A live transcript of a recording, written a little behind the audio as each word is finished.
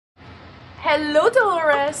Hello,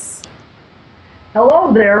 Dolores.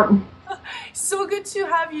 Hello there. So good to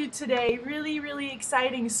have you today. Really, really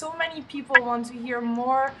exciting. So many people want to hear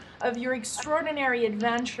more of your extraordinary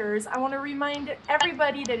adventures. I want to remind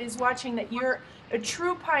everybody that is watching that you're a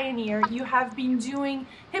true pioneer. You have been doing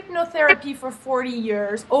hypnotherapy for 40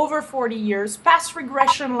 years, over 40 years, past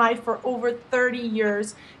regression life for over 30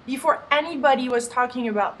 years. Before anybody was talking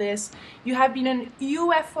about this, you have been an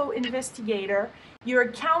UFO investigator. You're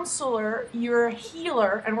a counselor, you're a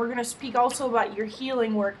healer, and we're going to speak also about your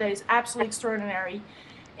healing work that is absolutely extraordinary.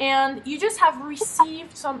 And you just have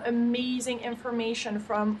received some amazing information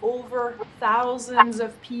from over thousands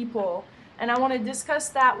of people. And I want to discuss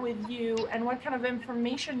that with you and what kind of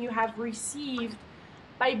information you have received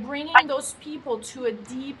by bringing those people to a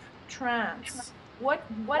deep trance. What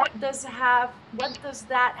does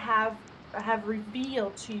that have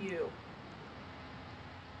revealed to you?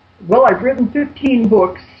 Well, I've written 15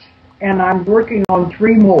 books, and I'm working on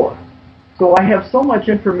 3 more. So I have so much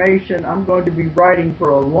information I'm going to be writing for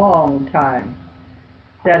a long time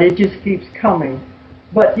that it just keeps coming.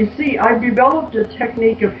 But you see, I've developed a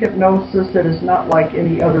technique of hypnosis that is not like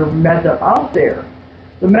any other method out there.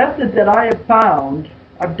 The method that I have found,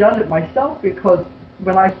 I've done it myself because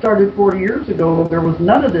when I started 40 years ago, there was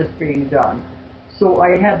none of this being done. So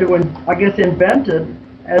I had to, I guess, invent it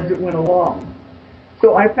as it went along.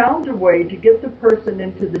 So I found a way to get the person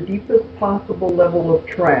into the deepest possible level of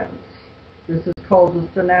trance. This is called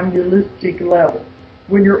the somnambulistic level.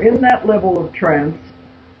 When you're in that level of trance,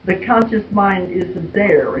 the conscious mind isn't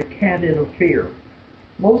there. It can't interfere.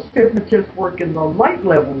 Most hypnotists work in the light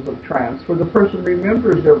levels of trance where the person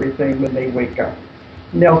remembers everything when they wake up.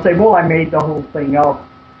 And they'll say, well, I made the whole thing up.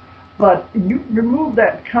 But you remove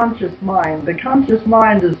that conscious mind. The conscious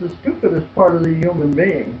mind is the stupidest part of the human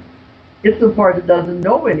being. It's the part that doesn't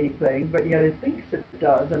know anything, but yet it thinks it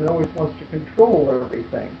does, and it always wants to control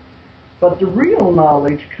everything. But the real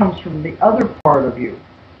knowledge comes from the other part of you,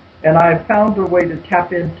 and I've found a way to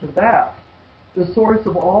tap into that. The source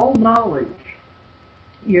of all knowledge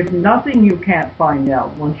is nothing you can't find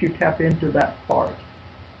out once you tap into that part.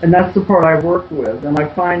 And that's the part I work with, and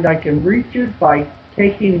I find I can reach it by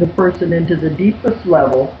taking the person into the deepest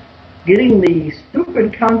level, getting the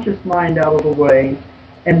stupid conscious mind out of the way,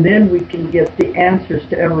 and then we can get the answers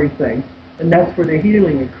to everything. And that's where the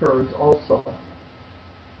healing occurs also.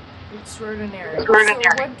 Extraordinary. So what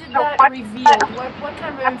did that reveal? What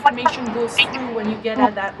kind of information goes through when you get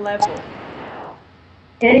at that level?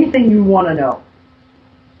 Anything you want to know.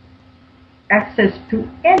 Access to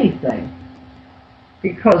anything.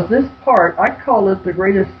 Because this part, I call it the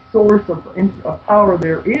greatest source of power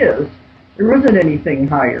there is. There isn't anything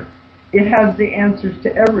higher. It has the answers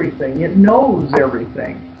to everything. It knows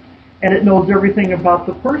everything. And it knows everything about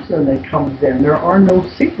the person that comes in. There are no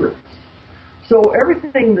secrets. So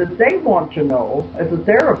everything that they want to know, as a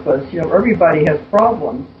therapist, everybody has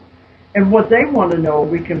problems. And what they want to know,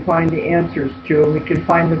 we can find the answers to, and we can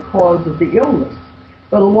find the cause of the illness.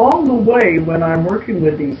 But along the way, when I'm working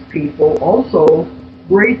with these people, also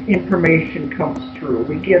great information comes through.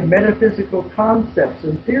 We get metaphysical concepts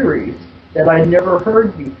and theories that I'd never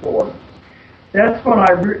heard before. That's when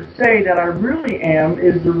I say that I really am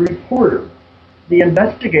is the reporter, the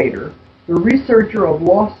investigator, the researcher of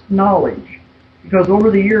lost knowledge. Because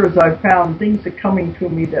over the years I've found things are coming to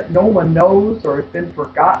me that no one knows or have been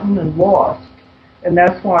forgotten and lost. And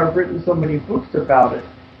that's why I've written so many books about it.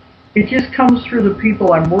 It just comes through the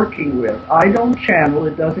people I'm working with. I don't channel,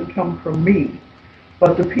 it doesn't come from me.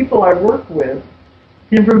 But the people I work with,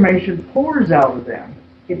 information pours out of them.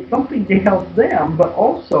 It's something to help them, but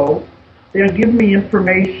also they'll give me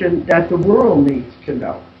information that the world needs to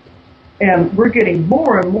know. And we're getting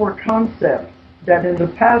more and more concepts that in the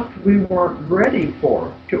past we weren't ready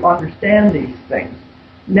for, to understand these things.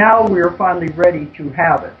 Now we're finally ready to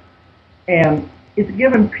have it. And it's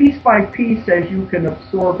given piece by piece as you can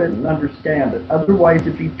absorb it and understand it. Otherwise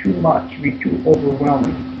it'd be too much, it'd be too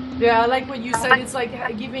overwhelming. Yeah, I like what you said. It's like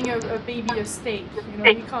giving a baby a steak.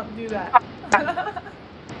 You can't do that.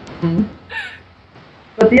 Mm-hmm.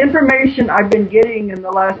 But the information I've been getting in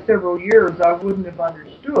the last several years, I wouldn't have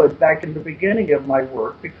understood back in the beginning of my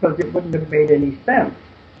work because it wouldn't have made any sense.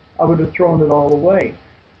 I would have thrown it all away.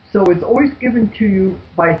 So it's always given to you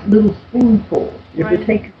by little spoonfuls. You have to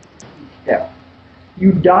take a step.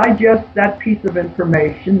 You digest that piece of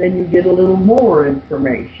information, then you get a little more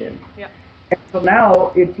information. Yeah. And so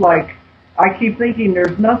now it's like I keep thinking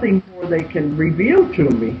there's nothing more they can reveal to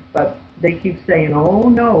me, but they keep saying, oh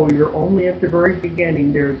no, you're only at the very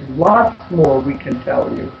beginning. There's lots more we can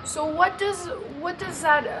tell you. So what does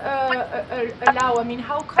that allow? I mean,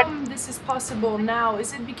 how come this is possible now?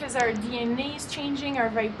 Is it because our DNA is changing, our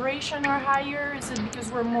vibration are higher? Is it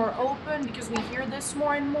because we're more open, because we hear this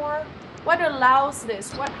more and more? What allows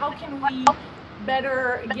this? How can we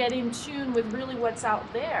better get in tune with really what's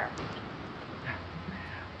out there?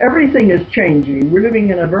 Everything is changing. We're living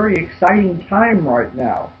in a very exciting time right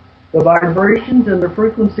now. The vibrations and the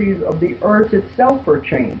frequencies of the earth itself are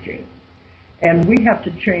changing. And we have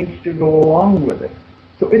to change to go along with it.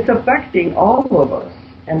 So it's affecting all of us.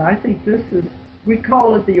 And I think we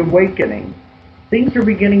call it the awakening. Things are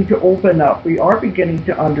beginning to open up. We are beginning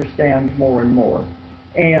to understand more and more.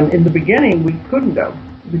 And in the beginning, we couldn't have.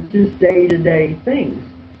 It was just day-to-day things.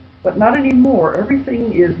 But not anymore.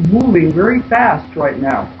 Everything is moving very fast right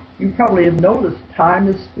now. You probably have noticed time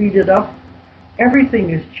is speeded up.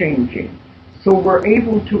 Everything is changing. So we're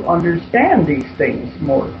able to understand these things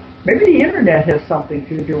more. Maybe the internet has something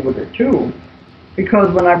to do with it too.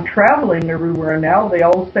 Because when I'm traveling everywhere now, they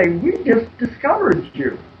all say, we just discovered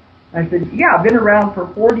you. I said, yeah, I've been around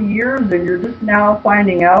for 40 years and you're just now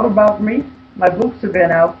finding out about me. My books have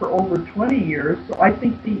been out for over 20 years. So I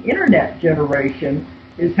think the internet generation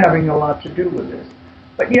is having a lot to do with this.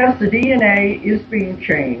 But yes, the DNA is being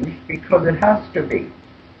changed because it has to be.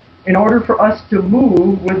 In order for us to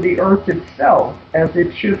move with the earth itself as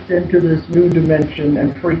it shifts into this new dimension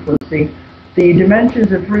and frequency, the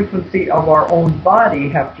dimensions and frequency of our own body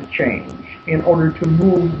have to change in order to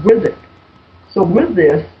move with it. So with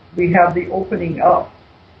this, we have the opening up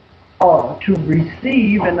to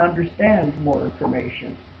receive and understand more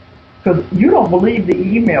information. Because you don't believe the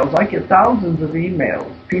emails. I get thousands of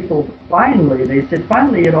emails. People they said,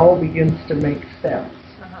 finally it all begins to make sense.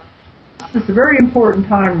 This is a very important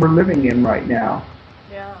time we're living in right now.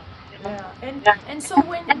 Yeah, yeah. And so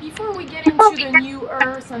before we get into the new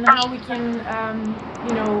earth and how we can,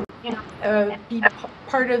 be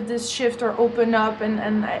part of this shift or open up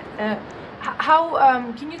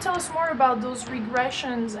how can you tell us more about those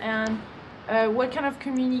regressions and what kind of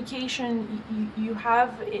communication you have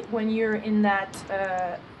when you're in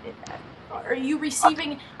that? Are you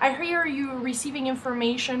receiving? I hear you receiving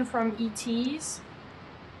information from ETs.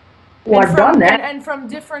 Well, I've done that. And from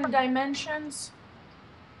different dimensions.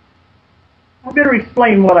 I better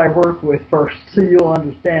explain what I work with first so you'll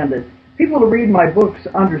understand it. People who read my books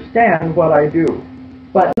understand what I do.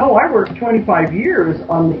 But no, I worked 25 years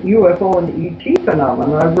on the UFO and the ET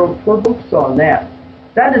phenomenon. I wrote 4 books on that.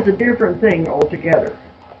 That is a different thing altogether.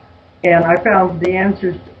 And I found the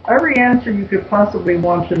answers, every answer you could possibly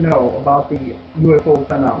want to know about the UFO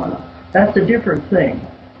phenomenon. That's a different thing.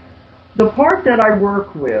 The part that I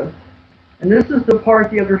work with, and this is the part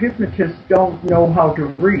the other hypnotists don't know how to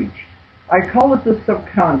reach, I call it the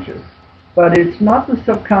subconscious. But it's not the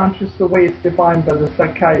subconscious the way it's defined by the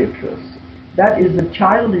psychiatrists. That is the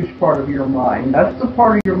childish part of your mind. That's the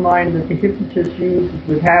part of your mind that the hypnotist uses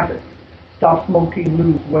with habits. Stop smoking,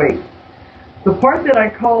 lose weight. The part that I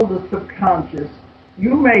call the subconscious,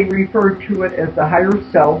 you may refer to it as the higher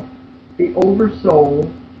self, the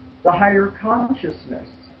oversoul, the higher consciousness.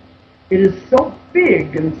 It is so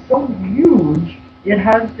big and so huge, it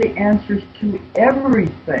has the answers to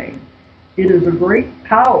everything. It is a great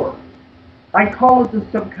power. I call it the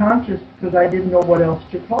subconscious because I didn't know what else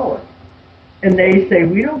to call it. And they say,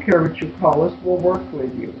 we don't care what you call us, we'll work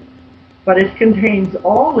with you. But it contains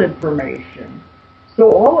all information.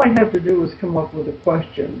 So all I have to do is come up with the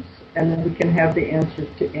questions, and then we can have the answers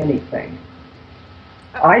to anything.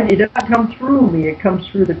 It doesn't come through me, it comes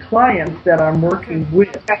through the clients that I'm working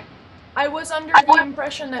with. I was under the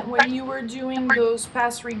impression that when you were doing those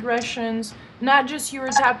past regressions, not just you were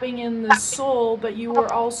tapping in the soul, but you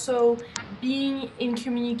were also being in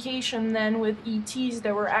communication then with ETs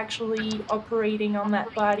that were actually operating on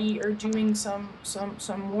that body or doing some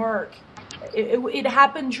work. It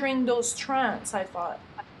happened during those trance, I thought.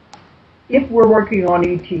 If we're working on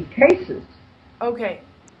ET cases. Okay.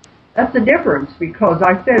 That's the difference, because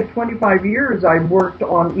I said 25 years I worked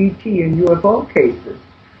on ET and UFO cases.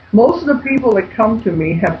 Most of the people that come to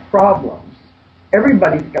me have problems.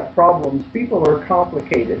 Everybody's got problems. People are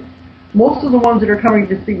complicated. Most of the ones that are coming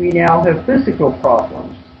to see me now have physical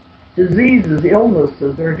problems, diseases,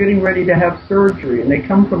 illnesses. They're getting ready to have surgery, and they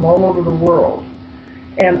come from all over the world.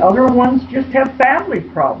 And other ones just have family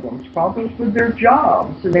problems, problems with their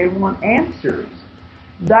jobs, and they want answers.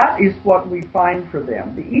 That is what we find for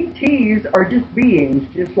them. The ETs are just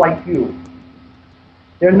beings just like you.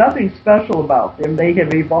 There's nothing special about them. They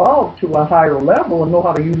have evolved to a higher level and know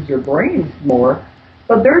how to use their brains more,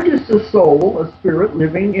 but they're just a soul, a spirit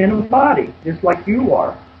living in a body, just like you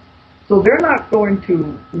are. So they're not going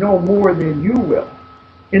to know more than you will.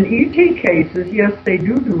 In ET cases, yes, they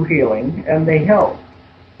do healing and they help,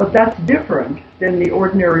 but that's different than the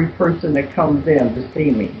ordinary person that comes in to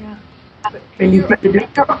see me. Yeah. Can you see the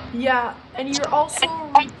difference? Yeah, and you're also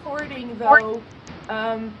reporting though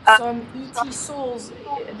some ET souls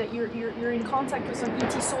that you're in contact with some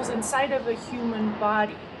ET souls inside of a human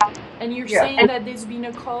body, and you're saying that there's been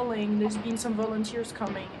a calling, there's been some volunteers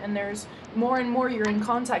coming, and there's more and more you're in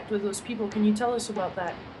contact with those people. Can you tell us about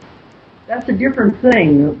that? That's a different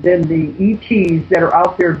thing than the ETs that are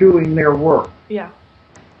out there doing their work. Yeah.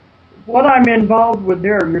 What I'm involved with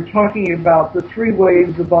there, you're talking about the 3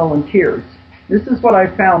 waves of volunteers. This is what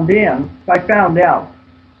I found out.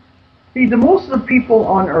 See, most of the people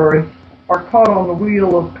on Earth are caught on the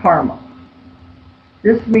wheel of karma.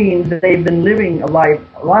 This means that they've been living a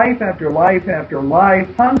life after life after life,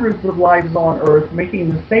 hundreds of lives on Earth, making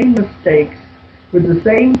the same mistakes with the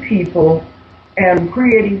same people and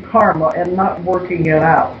creating karma and not working it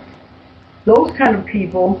out. Those kind of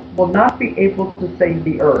people will not be able to save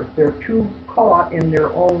the Earth. They're too caught in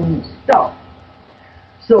their own stuff.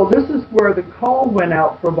 So this is where the call went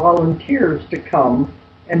out for volunteers to come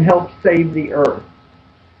and help save the Earth.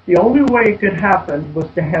 The only way it could happen was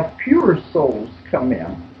to have pure souls come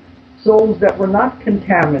in, souls that were not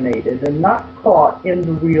contaminated and not caught in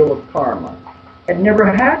the wheel of karma and never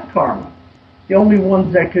had karma. The only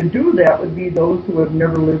ones that could do that would be those who have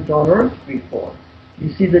never lived on Earth before.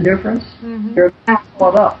 You see the difference? Mm-hmm. They're not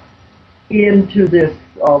caught up into this,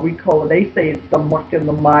 we call it, they say it's the muck and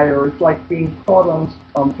the mire. It's like being caught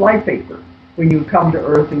on flypaper when you come to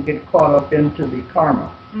Earth and get caught up into the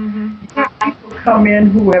karma. Mm-hmm. People come in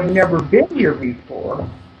who have never been here before.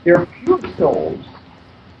 They're pure souls.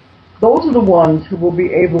 Those are the ones who will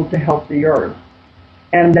be able to help the Earth.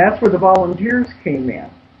 And that's where the volunteers came in.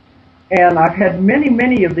 And I've had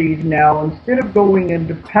many of these now. Instead of going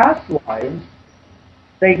into past lives,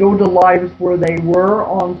 they go to lives where they were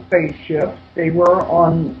on spaceships, they were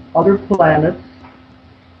on other planets,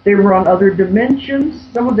 they were on other dimensions.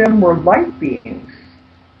 Some of them were light beings,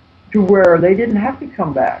 to where they didn't have to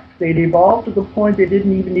come back. They'd evolved to the point they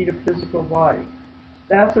didn't even need a physical body.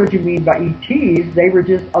 That's what you mean by ETs. They were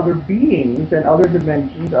just other beings in other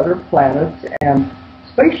dimensions, other planets, and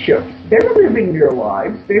spaceships. They were living their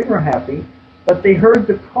lives, they were happy, but they heard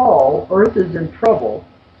the call, Earth is in trouble,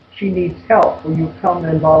 she needs help, will you come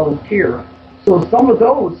and volunteer? So some of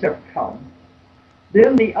those have come.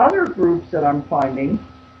 Then the other groups that I'm finding,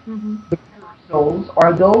 the pure souls,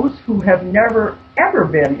 are those who have never ever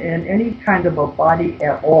been in any kind of a body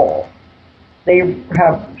at all. They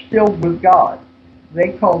have still with God.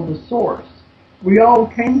 They call the source. We all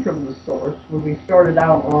came from the source when we started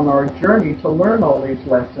out on our journey to learn all these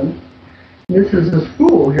lessons. This is a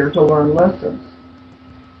school here to learn lessons.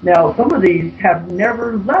 Now, some of these have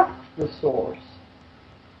never left the source.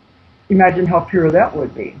 Imagine how pure that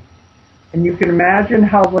would be. And you can imagine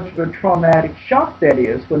how much of a traumatic shock that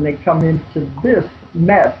is when they come into this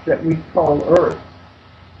mess that we call Earth.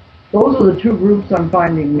 Those are the 2 groups I'm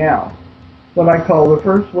finding now, what I call the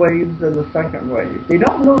first waves and the second wave. They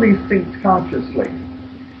don't know these things consciously.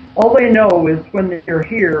 All they know is when they're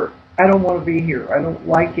here, I don't want to be here. I don't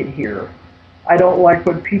like it here. I don't like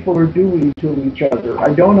what people are doing to each other.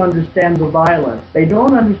 I don't understand the violence. They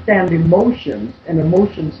don't understand emotions, and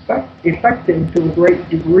emotions affect them to a great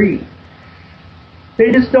degree.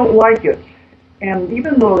 They just don't like it. And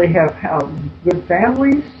even though they have good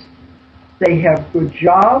families, they have good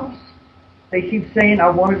jobs, they keep saying, I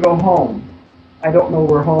want to go home. I don't know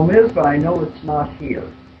where home is, but I know it's not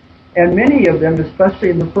here. And many of them, especially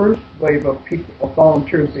in the first wave of people, of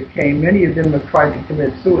volunteers that came, many of them have tried to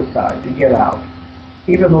commit suicide to get out,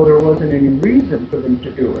 even though there wasn't any reason for them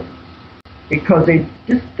to do it, because they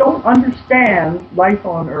just don't understand life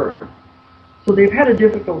on Earth. So they've had a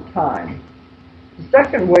difficult time. The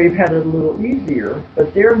second wave had it a little easier,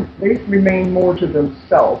 but they remain more to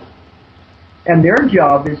themselves, and their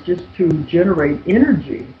job is just to generate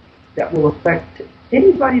energy that will affect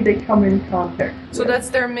anybody they come in contact with. So that's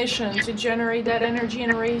their mission, to generate that energy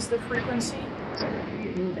and raise the frequency?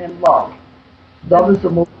 And love. Love is the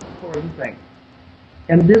most important thing.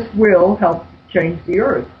 And this will help change the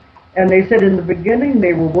Earth. And they said in the beginning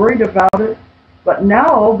they were worried about it, but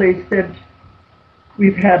now they said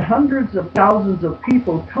we've had hundreds of thousands of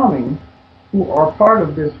people coming who are part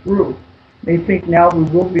of this group. They think now we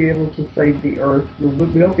will be able to save the Earth, we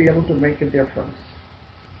will be able to make a difference.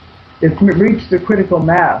 It's reached the critical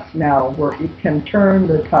mass now where it can turn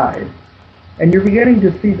the tide. And you're beginning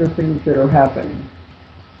to see the things that are happening.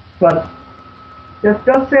 But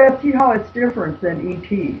just see how it's different than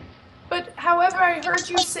ETs. But however, I heard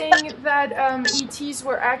you saying that ETs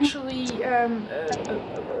were actually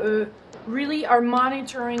really are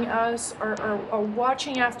monitoring us, are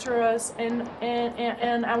watching after us, and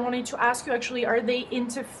I wanted to ask you actually, are they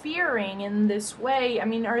interfering in this way? I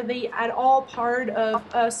mean, are they at all part of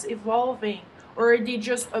us evolving, or are they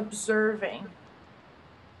just observing?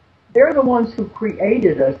 They're the ones who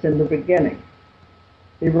created us in the beginning.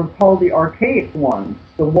 They were called the archaic ones,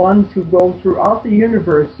 the ones who go throughout the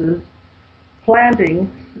universes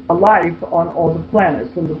planting a life on all the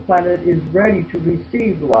planets when the planet is ready to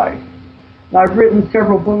receive life. Now, I've written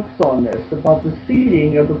several books on this, about the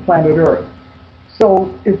seeding of the planet Earth.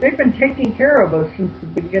 So if they've been taking care of us since the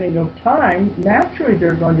beginning of time, naturally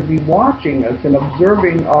they're going to be watching us and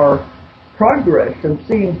observing our progress and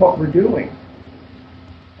seeing what we're doing.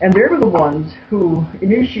 And they're the ones who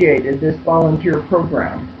initiated this volunteer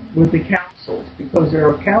program with the councils, because there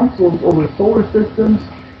are councils over solar systems,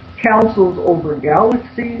 councils over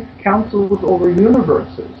galaxies, councils over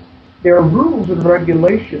universes. There are rules and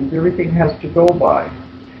regulations everything has to go by.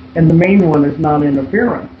 And the main one is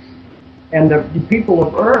non-interference. And the people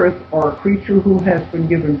of Earth are a creature who has been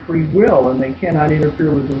given free will, and they cannot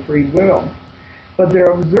interfere with the free will. But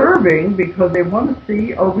they're observing because they want to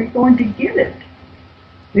see, are we going to get it?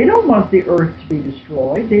 They don't want the Earth to be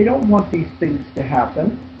destroyed. They don't want these things to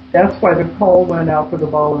happen. That's why the call went out for the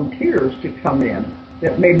volunteers to come in,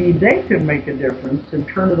 that maybe they could make a difference and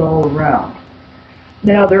turn it all around.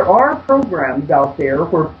 Now, there are programs out there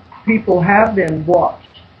where people have been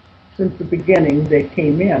watched since the beginning they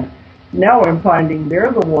came in. Now I'm finding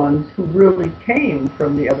they're the ones who really came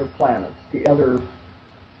from the other planets, the other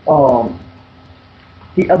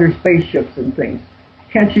spaceships and things.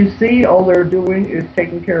 Can't you see all they're doing is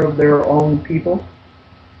taking care of their own people?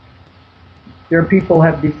 Their people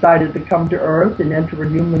have decided to come to Earth and enter a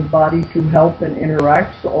human body to help and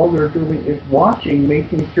interact, so all they're doing is watching,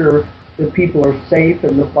 making sure the people are safe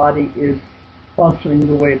and the body is functioning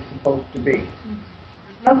the way it's supposed to be.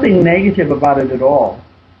 There's nothing negative about it at all.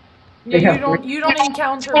 Yeah, you don't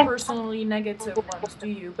encounter personally negative ones, do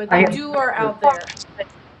you? But they are out there.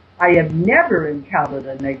 I have never encountered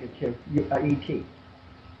a negative ET.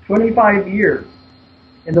 25 years.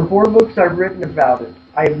 In the 4 books I've written about it,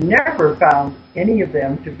 I've never found any of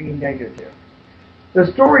them to be negative.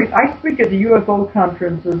 The story, I speak at the UFO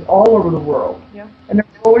conferences all over the world. Yeah. And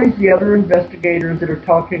there's always the other investigators that are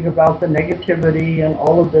talking about the negativity and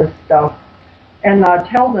all of this stuff. And I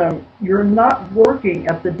tell them, you're not working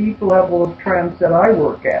at the deep level of trance that I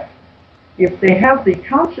work at. If they have the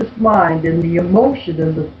conscious mind and the emotion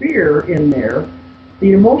and the fear in there,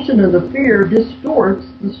 the emotion and the fear distorts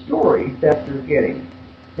the story that they're getting.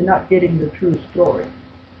 They're not getting the true story.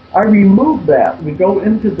 I remove that. We go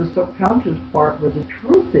into the subconscious part where the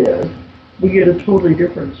truth is, we get a totally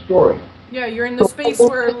different story. Yeah, you're in the space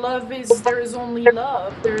where there is only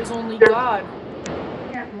love, there is only God.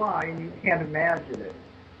 You can't lie and you can't imagine it.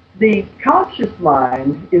 The conscious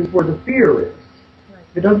mind is where the fear is.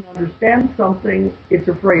 If it doesn't understand something, it's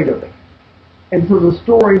afraid of it. And so the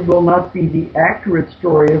story will not be the accurate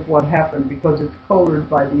story of what happened because it's colored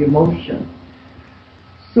by the emotion.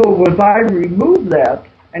 So if I remove that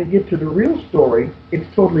and get to the real story, it's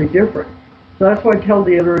totally different. So that's why I tell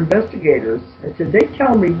the other investigators, I said, they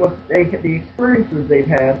tell me what the experiences they've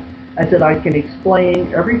had. I said, I can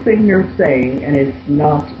explain everything you're saying, and it's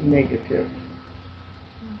not negative.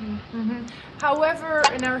 However,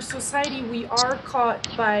 in our society, we are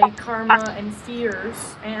caught by karma and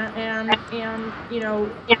fears, and you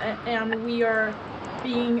know, and we are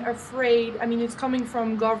being afraid. I mean, it's coming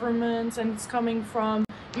from governments, and it's coming from,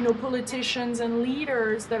 you know, politicians and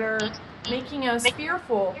leaders that are making us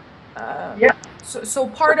fearful. Yeah. So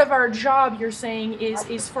part of our job, you're saying,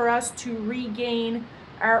 is for us to regain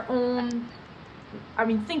our own. I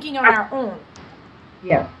mean, thinking on our own.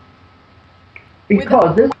 Yes.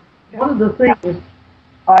 Because this. One of the things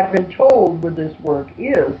I've been told with this work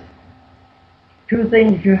is 2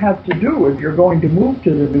 things you have to do if you're going to move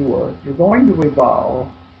to the new earth. You're going to evolve.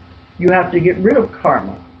 You have to get rid of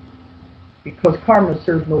karma, because karma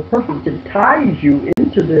serves no purpose. It ties you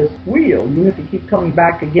into this wheel. You have to keep coming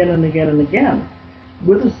back again and again and again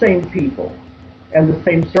with the same people and the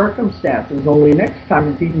same circumstances, only next time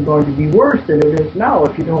it's even going to be worse than it is now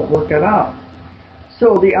if you don't work it out.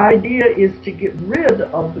 So the idea is to get rid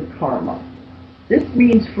of the karma. This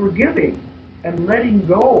means forgiving and letting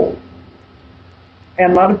go.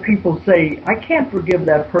 And a lot of people say, I can't forgive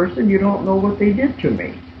that person. You don't know what they did to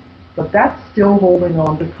me. But that's still holding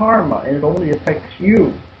on to karma, and it only affects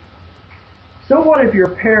you. So what if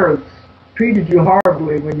your parents treated you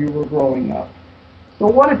horribly when you were growing up? So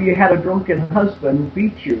what if you had a drunken husband who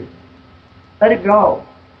beat you? Let it go.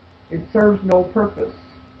 It serves no purpose.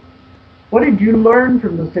 What did you learn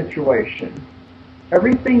from the situation?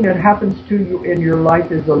 Everything that happens to you in your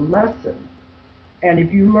life is a lesson. And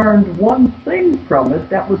if you learned one thing from it,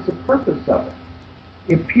 that was the purpose of it.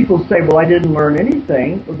 If people say, well, I didn't learn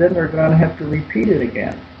anything, well, then they're going to have to repeat it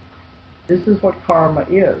again. This is what karma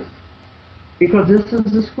is. Because this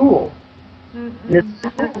is the school. It's a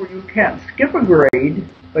school where you can't skip a grade,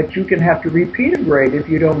 but you can have to repeat a grade if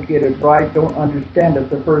you don't get it right, don't understand it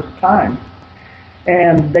the first time.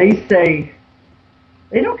 And they say,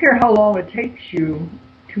 they don't care how long it takes you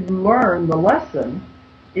to learn the lesson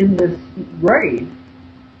in this grade.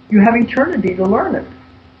 You have eternity to learn it.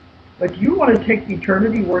 But you want to take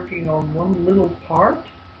eternity working on one little part,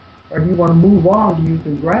 or you want to move on so you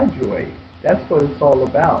can graduate. That's what it's all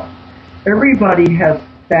about. Everybody has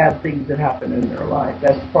bad things that happen in their life.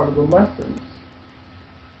 That's part of the lessons.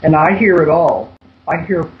 And I hear it all. I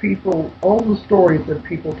hear people, all the stories that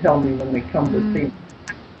people tell me when they come to see me.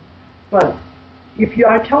 But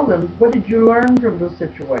I tell them, what did you learn from the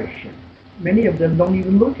situation? Many of them don't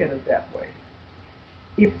even look at it that way.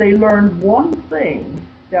 If they learned one thing,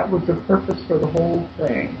 that was the purpose for the whole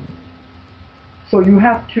thing. So you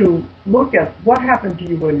have to look at what happened to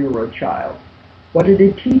you when you were a child. What did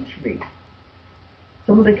it teach me?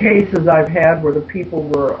 Some of the cases I've had where the people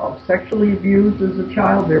were sexually abused as a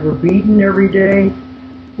child, they were beaten every day.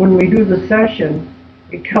 When we do the session,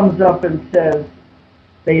 it comes up and says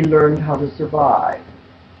they learned how to survive.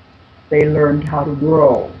 They learned how to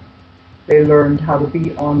grow. They learned how to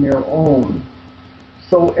be on their own.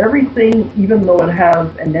 So everything, even though it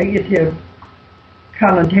has a negative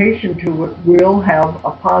connotation to it, will have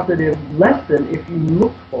a positive lesson if you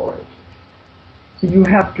look for it. So you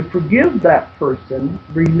have to forgive that person,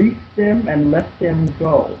 release them, and let them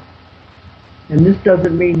go. And this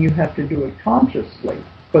doesn't mean you have to do it consciously,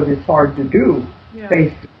 because it's hard to do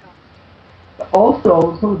face to face. But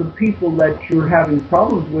also, some of the people that you're having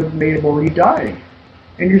problems with may have already died,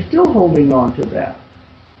 and you're still holding on to that.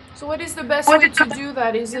 So what is the best way to do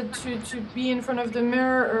that? Is it to be in front of the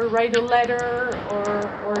mirror or write a letter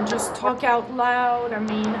or just talk out loud? I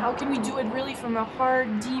mean, how can we do it really from a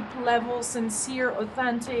hard, deep level, sincere,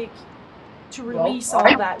 authentic, to release all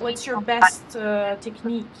that? What's your best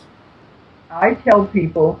technique? I tell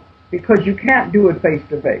people, because you can't do it face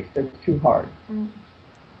to face, it's too hard.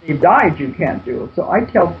 If you died, you can't do it. So I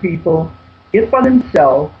tell people, get by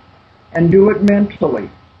themselves and do it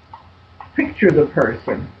mentally. Picture the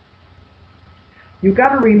person. You got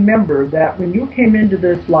to remember that when you came into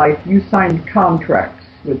this life, you signed contracts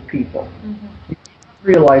with people. You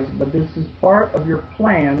realize, but this is part of your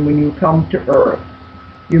plan when you come to Earth.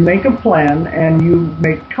 You make a plan and you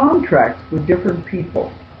make contracts with different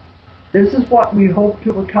people. This is what we hope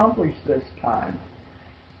to accomplish this time.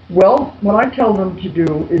 Well, what I tell them to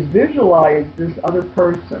do is visualize this other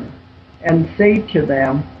person and say to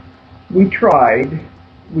them, we tried,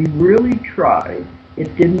 we really tried,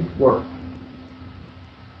 it didn't work.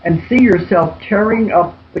 And see yourself tearing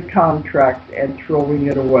up the contract and throwing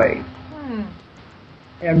it away.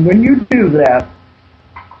 And when you do that,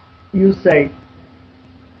 you say,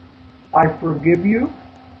 I forgive you,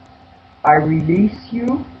 I release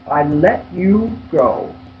you, I let you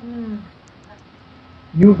go.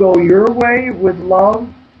 You go your way with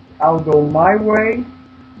love, I'll go my way.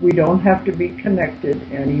 We don't have to be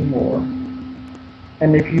connected anymore.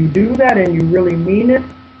 And if you do that and you really mean it,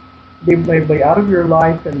 they will be out of your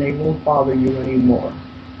life and they won't bother you anymore.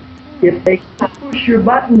 If they push your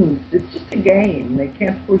buttons, it's just a game. They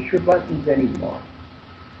can't push your buttons anymore.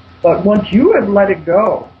 But once you have let it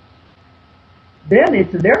go, then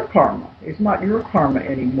it's their karma. It's not your karma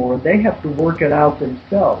anymore. They have to work it out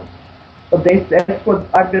themselves. But that's what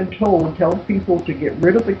I've been told. Tell people to get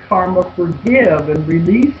rid of the karma, forgive and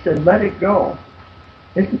release and let it go.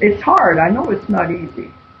 It's hard. I know it's not easy.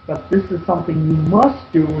 But this is something you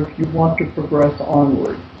must do if you want to progress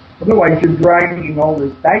onward. Otherwise, you're dragging all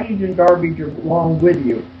this baggage and garbage along with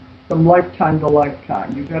you from lifetime to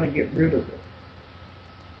lifetime. You've got to get rid of it.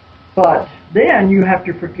 But then you have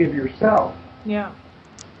to forgive yourself. Yeah.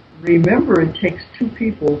 Remember, it takes two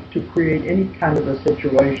people to create any kind of a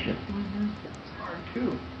situation. It's hard,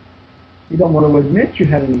 too. You don't want to admit you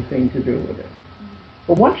had anything to do with it.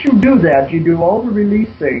 But once you do that, you do all the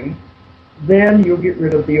releasing, then you'll get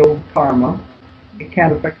rid of the old karma. It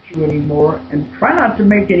can't affect you anymore. And try not to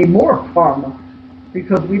make any more karma,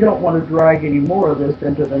 because we don't want to drag any more of this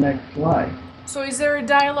into the next life. So is there a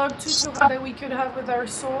dialogue too that we could have with our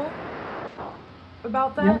soul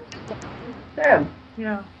about that? Said,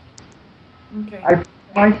 Yeah. Okay. I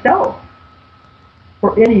myself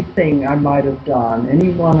for anything I might have done,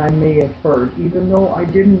 anyone I may have hurt, even though I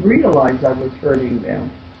didn't realize I was hurting them.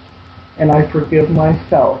 And I forgive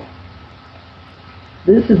myself.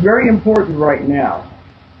 This is very important right now.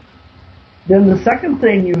 Then the second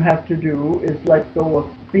thing you have to do is let go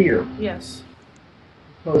of fear. Yes.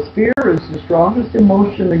 Because fear is the strongest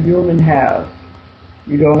emotion a human has.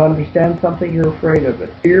 You don't understand something, you're afraid of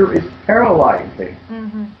it. Fear is paralyzing.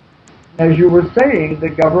 Mm-hmm. As you were saying, the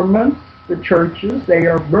governments, the churches, they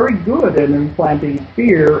are very good at implanting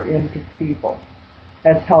fear into people.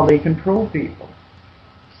 That's how they control people.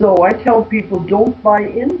 So I tell people, don't buy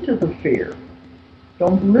into the fear.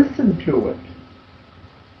 Don't listen to it.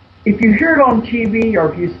 If you hear it on TV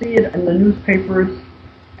or if you see it in the newspapers,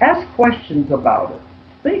 ask questions about it.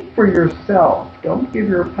 Think for yourself. Don't give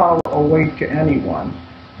your power away to anyone.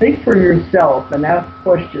 Think for yourself and ask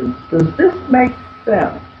questions. Does this make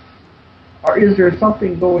sense? Or is there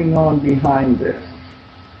something going on behind this?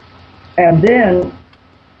 And then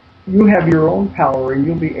you have your own power and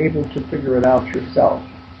you'll be able to figure it out yourself.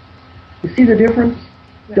 You see the difference?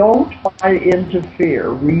 Yeah. Don't buy into fear.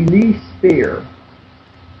 Release fear.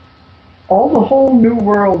 The whole new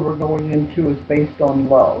world we're going into is based on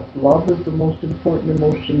love. Love is the most important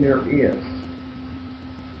emotion there is.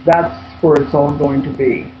 That's where it's all going to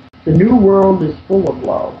be. The new world is full of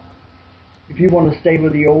love. If you want to stay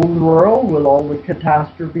with the old world, with all the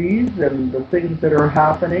catastrophes and the things that are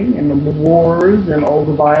happening and the wars and all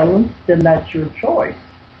the violence, then that's your choice.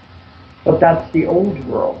 But that's the old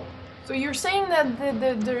world. So you're saying that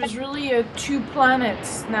there's really two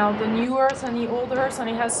planets now, the new Earth and the old Earth, and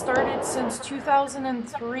it has started since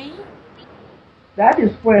 2003? That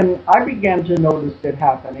is when I began to notice it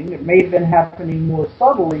happening. It may have been happening more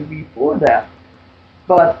subtly before that,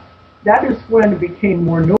 but that is when it became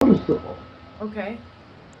more noticeable. Okay.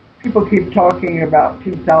 People keep talking about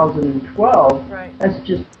 2012. Right. That's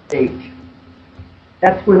just a date.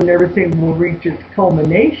 That's when everything will reach its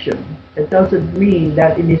culmination. It doesn't mean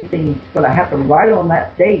that anything's going to happen right on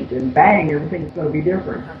that date and bang, everything's going to be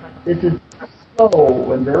different. This is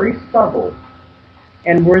slow and very subtle,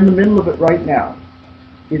 and we're in the middle of it right now.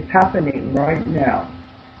 It's happening right now.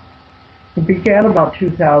 It began about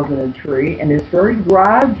 2003, and it's very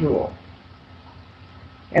gradual.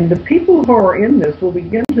 And the people who are in this will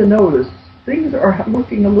begin to notice things are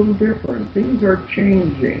looking a little different. Things are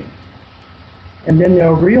changing. And then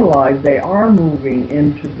they'll realize they are moving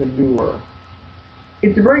into the new Earth.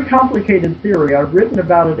 It's a very complicated theory. I've written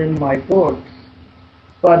about it in my books.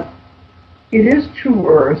 But it is two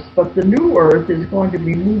Earths, but the new Earth is going to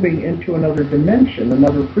be moving into another dimension,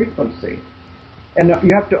 another frequency. And you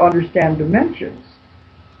have to understand dimensions.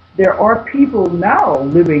 There are people now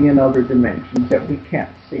living in other dimensions that we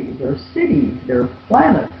can't see. There are cities, there are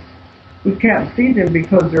planets. We can't see them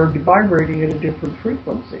because they're vibrating at a different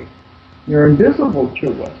frequency. They're invisible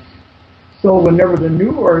to us. So whenever the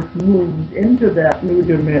new Earth moves into that new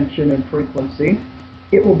dimension and frequency,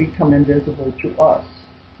 it will become invisible to us.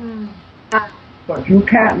 But you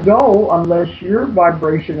can't go unless your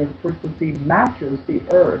vibration and frequency matches the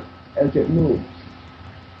Earth as it moves.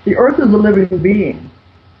 The Earth is a living being.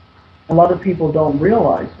 A lot of people don't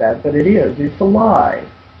realize that, but it is. It's alive.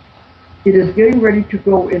 It is getting ready to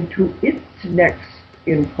go into its next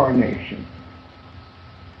incarnation.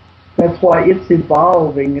 That's why it's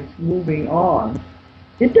evolving, it's moving on.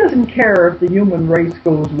 It doesn't care if the human race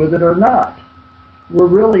goes with it or not. We're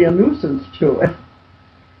really a nuisance to it.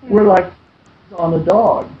 We're like on a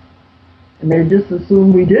dog. And they just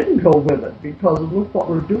assume we didn't go with it because look what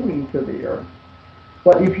we're doing to the Earth.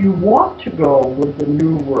 But if you want to go with the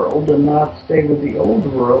new world and not stay with the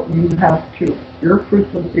old world, you have to, your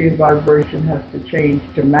frequency and vibration has to change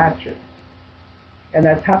to match it. And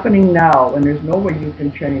that's happening now, and there's no way you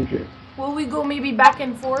can change it. Will we go maybe back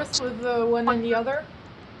and forth with the one and the other?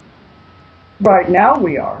 Right now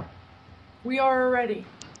we are. We are already.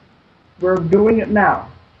 We're doing it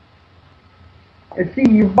now. And see,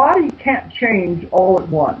 your body can't change all at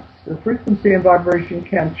once. The frequency and vibration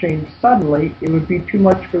can't change suddenly. It would be too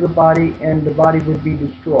much for the body, and the body would be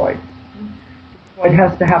destroyed. So it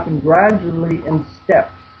has to happen gradually in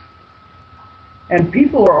steps. And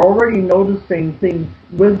people are already noticing things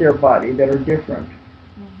with their body that are different.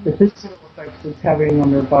 The physical effects it's having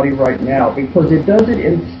on their body right now, because it does it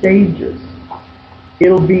in stages.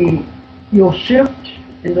 It'll be, you'll shift,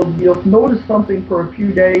 and you'll notice something for a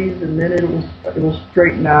few days, and then it will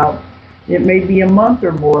straighten out. It may be a month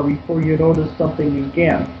or more before you notice something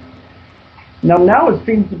again. Now it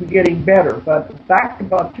seems to be getting better, but back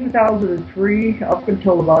about 2003, up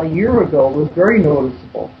until about a year ago, it was very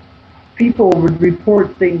noticeable. People would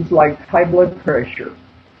report things like high blood pressure,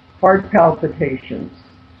 heart palpitations,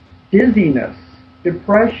 dizziness,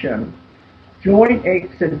 depression, joint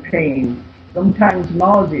aches and pains, sometimes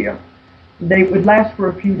nausea. They would last for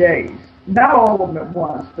a few days. Not all of them at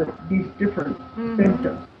once, but these different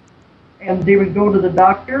symptoms. And they would go to the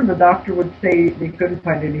doctor, and the doctor would say they couldn't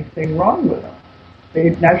find anything wrong with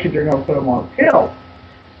them. Actually, they're going to put them on a pill,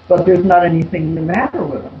 but there's not anything the matter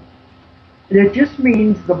with them. It just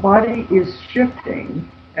means the body is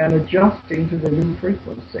shifting and adjusting to the new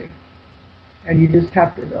frequency. And you just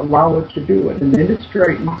have to allow it to do it. And then it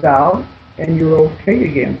straightens out, and you're okay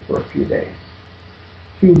again for a few days,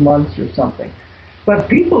 few months or something. But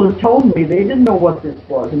people have told me they didn't know what this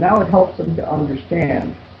was, and now it helps them to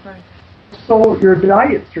understand. Right. So your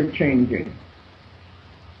diets are changing.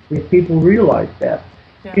 If people realize that.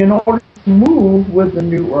 Yeah. In order to move with the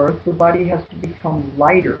new earth, the body has to become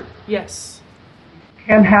lighter. Yes. It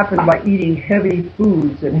can happen by eating heavy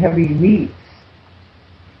foods and heavy meats.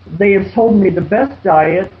 They have told me the best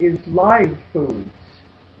diet is live foods,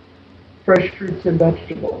 fresh fruits and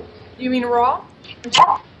vegetables. You mean raw?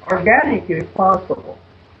 Organic if possible.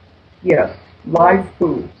 Yes, live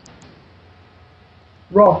foods.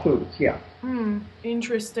 Raw foods, yeah.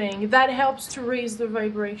 Interesting. That helps to raise the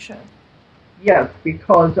vibration. Yes,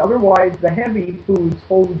 because otherwise the heavy foods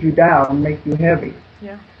hold you down, make you heavy.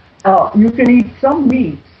 Yeah. You can eat some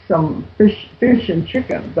meats, some fish and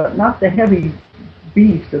chicken, but not the heavy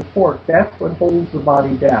beef and pork. That's what holds the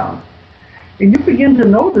body down. And you begin to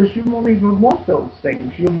notice you won't even want those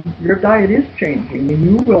things. Your diet is changing, and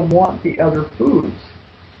you will want the other foods.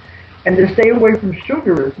 And to stay away from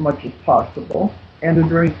sugar as much as possible, and to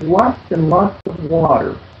drink lots and lots of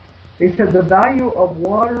water. They said the value of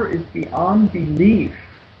water is beyond belief.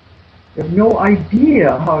 You have no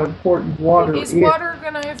idea how important water is. Is water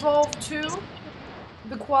going to evolve too?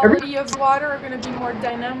 The quality of water are going to be more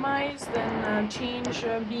dynamized and change,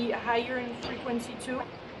 be higher in frequency too?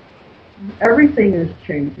 Everything is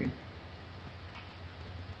changing.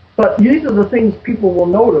 But these are the things people will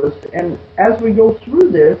notice, and as we go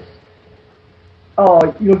through this,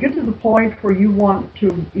 you'll get to the point where you want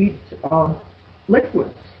to eat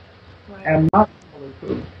liquids and not solid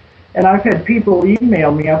food. And I've had people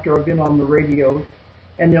email me after I've been on the radio,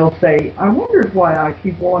 and they'll say, I wondered why I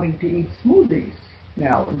keep wanting to eat smoothies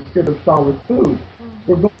now instead of solid food.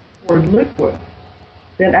 We're going toward liquid.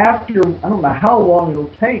 Then after, I don't know how long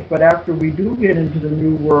it'll take, but after we do get into the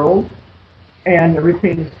new world and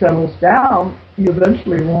everything settles down, you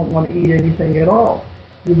eventually won't want to eat anything at all.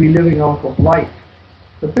 You'll be living off of life.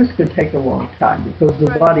 But this could take a long time because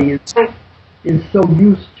the body is so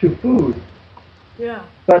used to food. Yeah.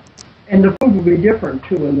 And the food will be different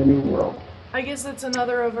too in the new world. I guess that's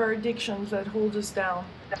another of our addictions that hold us down.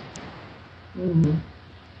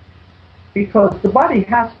 Because the body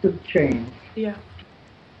has to change. Yeah.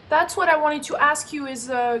 That's what I wanted to ask you is,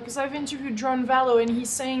 because I've interviewed John Vallo, and he's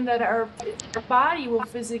saying that our body will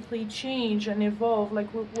physically change and evolve,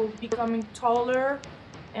 like we're becoming taller,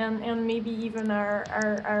 and maybe even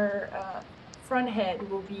our front head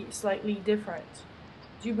will be slightly different.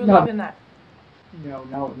 Do you believe in that? No.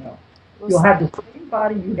 You'll have the same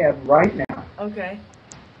body you have right now. Okay.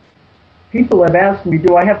 People have asked me,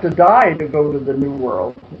 do I have to die to go to the new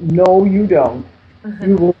world? No, you don't.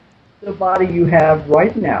 You will the body you have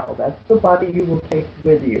right now. That's the body you will take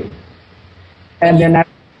with you. And then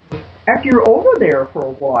after you're over there for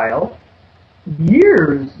a while,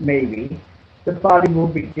 years maybe, the body will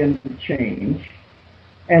begin to change,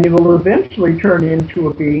 and it will eventually turn into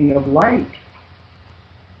a being of light.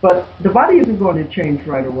 But the body isn't going to change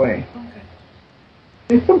right away. Okay.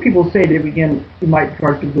 And some people say you might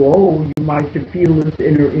start to glow, you might feel this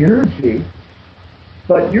inner energy,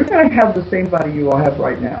 but you're going to have the same body you have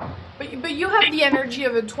right now. But you have the energy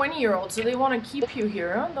of a 20-year-old, so they want to keep you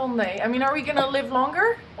here, huh? Don't they? I mean, are we going to live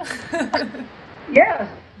longer? Yes,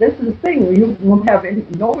 this is the thing. You won't have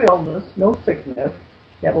no illness, no sickness.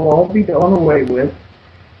 That will all be done away with.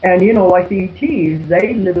 And, like the ETs,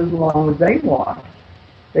 they live as long as they want.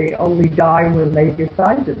 They only die when they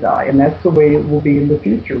decide to die, and that's the way it will be in the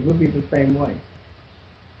future. We'll be the same way.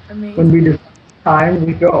 Amazing. When we decide time,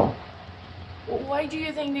 we go. Why do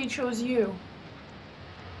you think they chose you?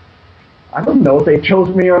 I don't know if they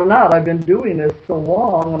chose me or not. I've been doing this so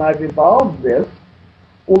long, and I've evolved this.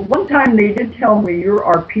 Well, one time they did tell me you're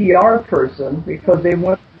our PR person because they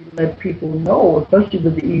want to let people know, especially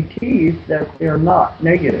with the ETs, that they're not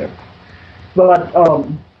negative. But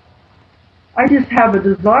I just have a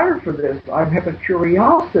desire for this. I have a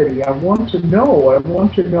curiosity. I want to know. I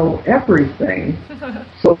want to know everything.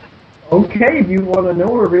 So, okay, if you want to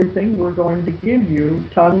know everything, we're going to give you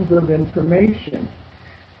tons of information.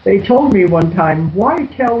 They told me one time, why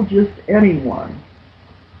tell just anyone?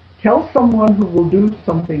 Tell someone who will do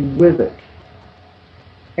something with it.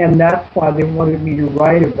 And that's why they wanted me to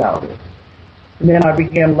write about it. And then I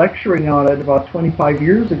began lecturing on it about 25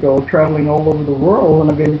 years ago, traveling all over the world,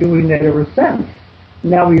 and I've been doing that ever since.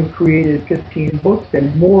 Now we've created 15 books,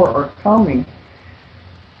 and more are coming.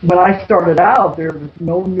 When I started out, there was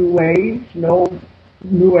no New Age, no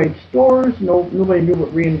New Age stores, nobody knew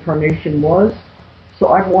what reincarnation was. So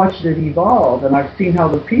I've watched it evolve, and I've seen how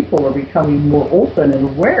the people are becoming more open and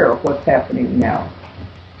aware of what's happening now.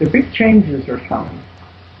 The big changes are coming.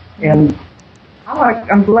 And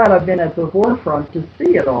I'm glad I've been at the forefront to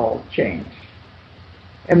see it all change.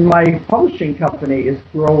 And my publishing company is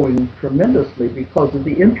growing tremendously because of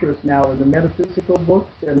the interest now in the metaphysical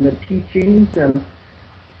books and the teachings, and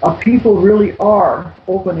people really are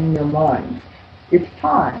opening their minds. It's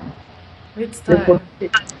time. It's time.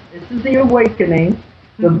 This is the awakening.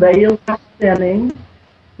 The veil is thinning.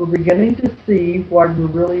 We're beginning to see why we're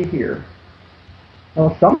really here.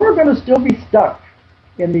 Now, some are going to still be stuck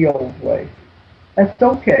in the old way. That's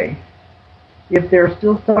okay. If they're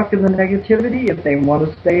still stuck in the negativity, if they want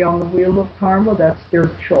to stay on the wheel of karma, that's their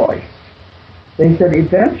choice. They said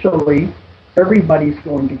eventually everybody's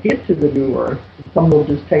going to get to the new earth. Some will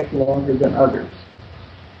just take longer than others.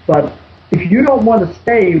 But if you don't want to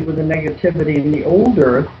stay with the negativity in the old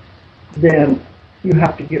earth, then you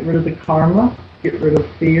have to get rid of the karma, get rid of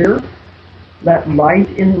fear, let light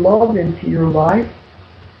and love into your life,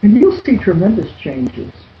 and you'll see tremendous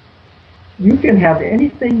changes. You can have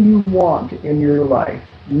anything you want in your life.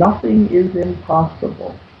 Nothing is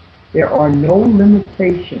impossible. There are no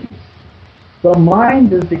limitations. The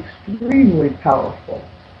mind is extremely powerful.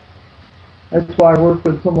 That's why I work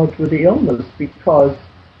with so much with the illness, because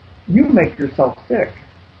you make yourself sick.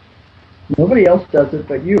 Nobody else does it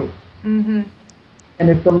but you. Mm-hmm. And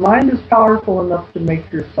if the mind is powerful enough to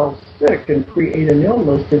make yourself sick and create an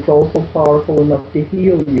illness, it's also powerful enough to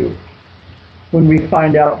heal you. When we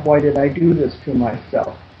find out, why did I do this to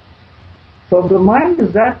myself? So the mind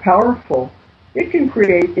is that powerful, it can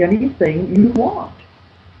create anything you want.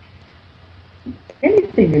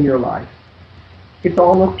 Anything in your life. It's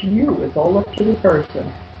all up to you. It's all up to the person.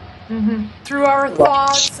 Mm-hmm. Through our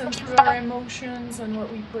thoughts and through our emotions and what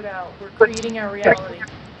we put out, we're creating our reality.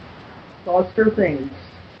 Thoughts are things.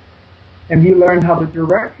 And you learn how to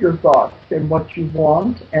direct your thoughts and what you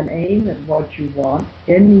want and aim at what you want,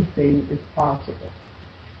 anything is possible.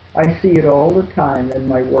 I see it all the time in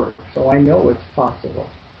my work, so I know it's possible.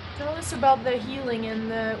 Tell us about the healing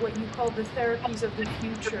and what you call the therapies of the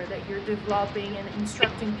future that you're developing and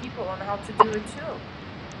instructing people on how to do it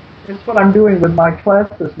too. It's what I'm doing with my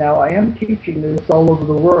classes now. I am teaching this all over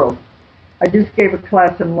the world. I just gave a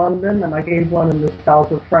class in London, and I gave one in the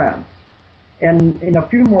south of France. And in a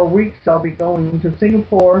few more weeks, I'll be going to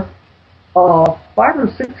Singapore, 5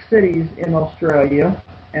 or 6 cities in Australia,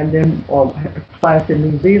 and then a class in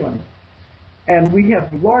New Zealand. And we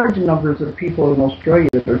have large numbers of people in Australia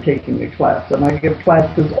that are taking the class, and I give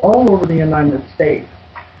classes all over the United States.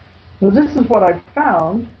 So this is what I've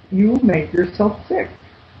found: you make yourself sick.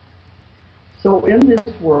 So in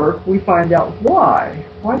this work, we find out why.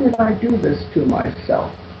 Why did I do this to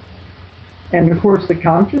myself? And of course, the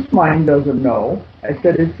conscious mind doesn't know. I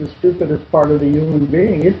said it's the stupidest part of the human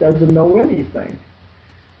being. It doesn't know anything.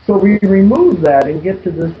 So we remove that and get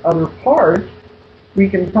to this other part. We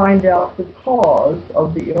can find out the cause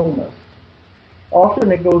of the illness.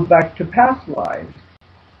 Often it goes back to past lives.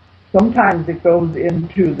 Sometimes it goes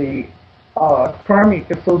into the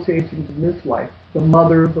karmic associations in this life. The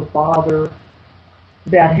mother, the father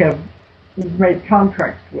that have made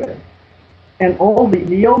contracts with. And all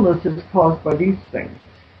the illness is caused by these things.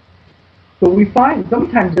 So we find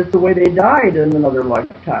sometimes it's the way they died in another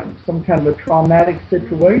lifetime, some kind of a traumatic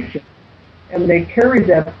situation. And they carry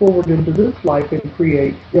that forward into this life and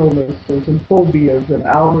create illnesses and phobias and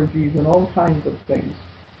allergies and all kinds of things.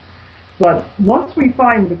 But once we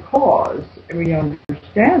find the cause and we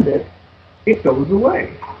understand it, it goes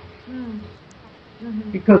away.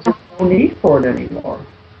 Because there's no need for it anymore.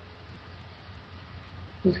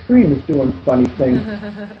 The screen is doing funny things.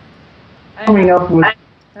 Coming up with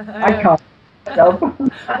icons. Well,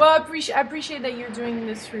 I appreciate that you're doing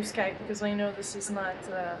this through Skype, because I know this is not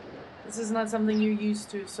something you're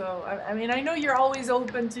used to. So I mean, I know you're always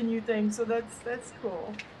open to new things. So that's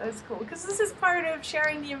cool. That's cool, because this is part of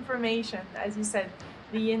sharing the information, as you said,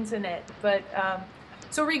 the internet. But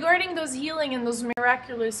So regarding those healing and those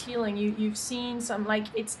miraculous healing, you've seen some, like,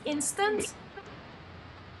 it's instant?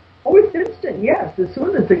 Oh, it's instant, yes. As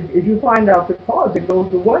soon as if you find out the cause, it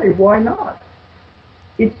goes away. Why not?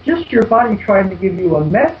 It's just your body trying to give you a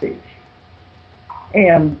message.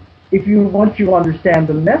 And once you understand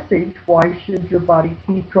the message, why should your body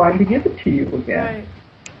keep trying to give it to you again? Right.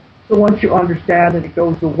 So once you understand it, it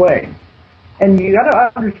goes away. And you got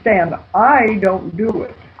to understand, I don't do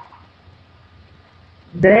it.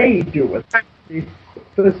 They do it.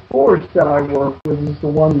 This force that I work with is the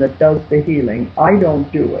one that does the healing. I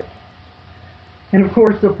don't do it. And of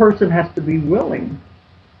course, the person has to be willing.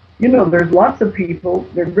 You know, there's lots of people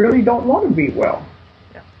that really don't want to be well.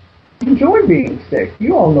 Yeah. Enjoy being sick.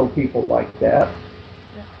 You all know people like that.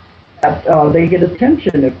 Yeah. They get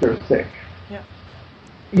attention if they're sick. Yeah.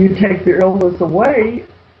 You take their illness away,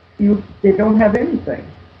 they don't have anything.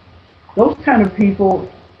 Those kind of people,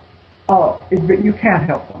 you can't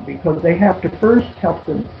help them because they have to first help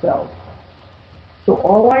themselves. So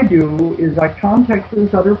all I do is I contact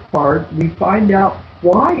this other part, we find out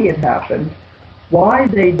why it happened, why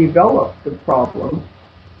they developed the problem,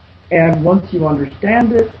 and once you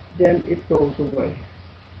understand it, then it goes away.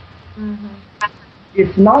 Mm-hmm.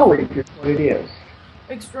 It's knowledge is what it is.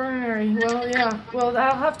 Extraordinary. Well, yeah. Well,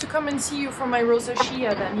 I'll have to come and see you for my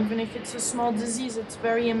rosacea then. Even if it's a small disease, it's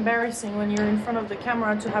very embarrassing when you're in front of the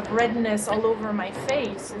camera to have redness all over my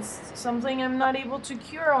face. It's something I'm not able to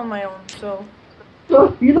cure on my own, so...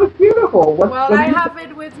 You look beautiful. Well, I have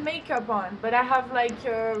it with makeup on, but I have like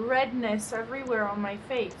redness everywhere on my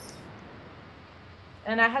face.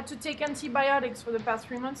 And I had to take antibiotics for the past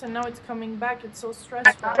 3 months, and now it's coming back. It's so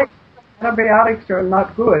stressful. Antibiotics are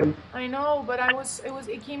not good. I know, but it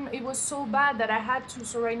was so bad that I had to.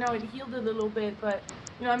 So right now it healed a little bit, but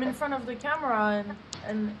you know, I'm in front of the camera,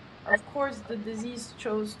 and of course the disease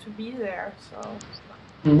chose to be there. So.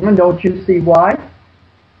 And don't you see why?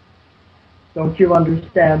 Don't you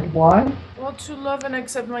understand why? Well, to love and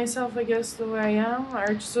accept myself, I guess, the way I am,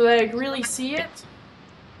 or so that I really see it.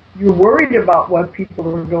 You're worried about what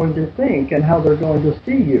people are going to think and how they're going to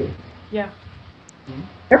see you. Yeah.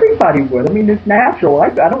 Everybody would. I mean, it's natural. I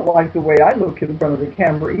don't like the way I look in front of the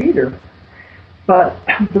camera either. But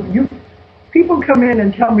people come in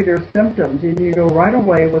and tell me their symptoms, and you know right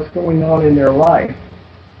away what's going on in their life.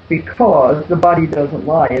 Because the body doesn't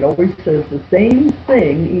lie. It always says the same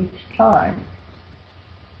thing each time.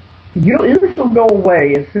 This will go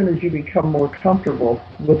away as soon as you become more comfortable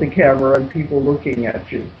with the camera and people looking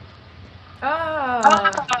at you.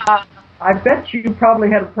 Ah. I bet you probably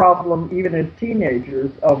had a problem even as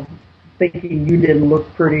teenagers of thinking you didn't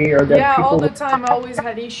look pretty or that yeah, people... all the time. I always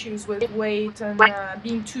had issues with weight and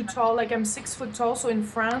being too tall. Like, I'm 6 foot tall, so in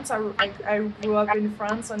France, I grew up in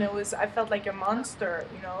France, and I felt like a monster,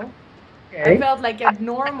 you know? Okay. I felt like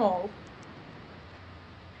abnormal.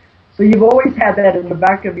 So you've always had that in the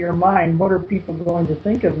back of your mind, what are people going to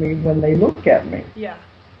think of me when they look at me? Yeah.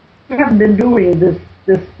 You haven't been doing this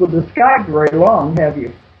with the sky very long, have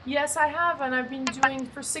you? Yes, I have, and I've been doing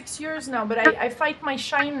for 6 years now, but I fight my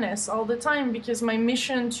shyness all the time because my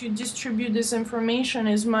mission to distribute this information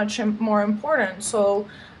is much more important. So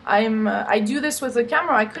I do this with a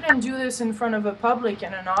camera. I couldn't do this in front of a public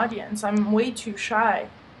and an audience. I'm way too shy.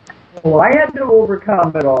 Well, I had to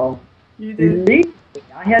overcome it all. You did? Believe me,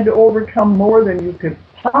 I had to overcome more than you could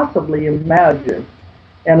possibly imagine.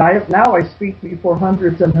 And now I speak before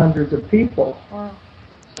hundreds and hundreds of people. Wow.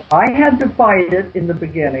 I had to fight it in the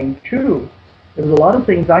beginning, too. There's a lot of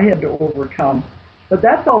things I had to overcome. But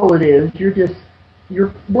that's all it is.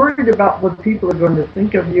 You're worried about what people are going to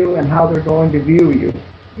think of you and how they're going to view you.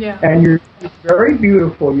 Yeah. And you're very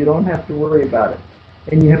beautiful. You don't have to worry about it.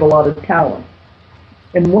 And you have a lot of talent.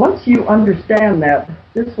 And once you understand that,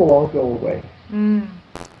 this will all go away.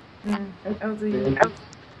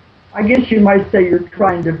 I guess you might say you're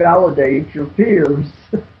trying to validate your peers.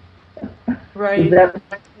 Right. Does that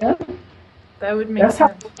make sense? That would make sense.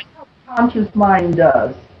 That's how the conscious mind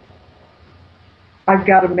does. I've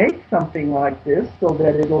got to make something like this so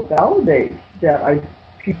that it'll validate that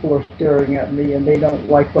people are staring at me and they don't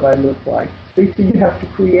like what I look like. So you have to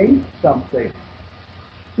create something.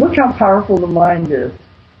 Look how powerful the mind is.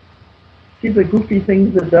 See the goofy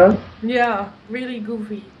things it does? Yeah, really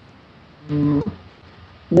goofy.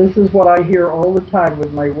 This is what I hear all the time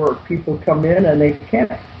with my work. People come in and they can't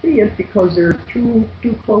see it because they're too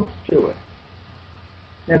close to it.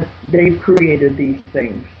 That they've created these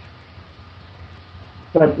things.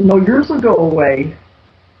 But no, yours will go away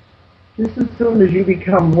just as soon as you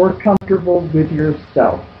become more comfortable with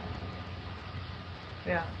yourself.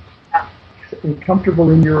 Yeah. And comfortable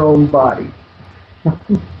in your own body.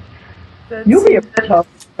 You'll That's be able to talk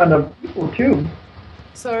in front of people too.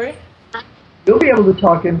 sorry. You'll be able to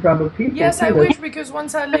talk in front of people Yes, I too. wish, because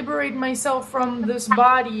once I liberate myself from this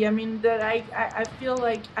body, I mean, that I feel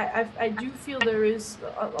like I do feel there is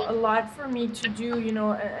a lot for me to do, you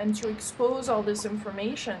know, and to expose all this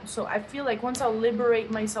information. So I feel like once I'll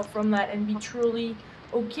liberate myself from that and be truly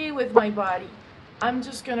okay with my body, I'm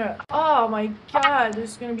just gonna, oh my God,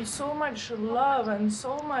 there's gonna be so much love and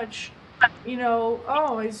so much, you know,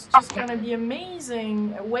 oh, it's just gonna be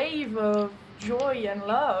amazing, a wave of joy and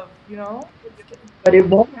love, you know? But it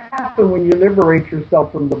won't happen when you liberate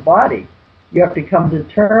yourself from the body. You have to come to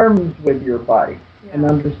terms with your body and Yeah.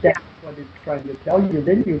 understand what it's trying to tell you.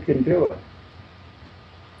 Then you can do it.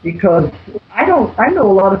 Because I know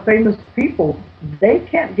a lot of famous people. They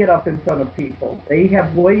can't get up in front of people. They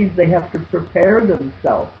have ways they have to prepare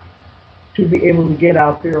themselves to be able to get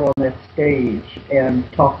out there on that stage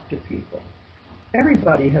and talk to people.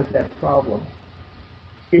 Everybody has that problem.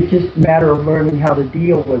 It's just a matter of learning how to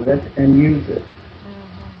deal with it and use it.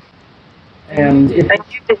 And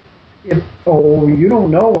if oh, you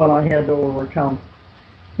don't know what I had to overcome.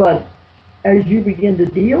 But as you begin to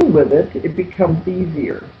deal with it, it becomes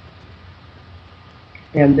easier.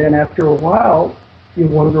 And then after a while, you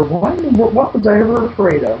wonder, what was I ever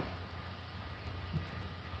afraid of?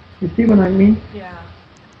 You see what I mean? Yeah.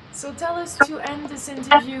 So tell us, to end this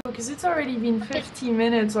interview, because it's already been 15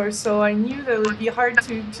 minutes or so. I knew that it would be hard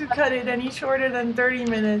to cut it any shorter than 30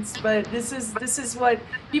 minutes, but this is what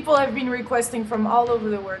people have been requesting from all over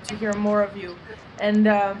the world, to hear more of you.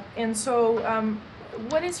 And so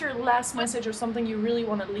what is your last message, or something you really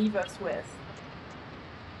want to leave us with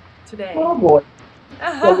today? Oh boy.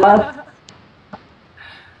 The last,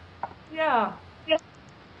 Yeah.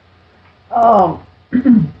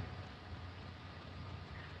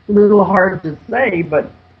 a little hard to say,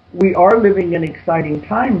 but we are living in exciting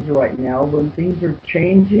times right now when things are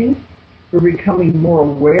changing. We're becoming more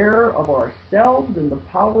aware of ourselves and the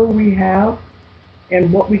power we have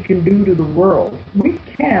and what we can do to the world. We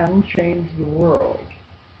can change the world.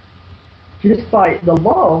 Just by the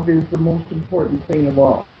love is the most important thing of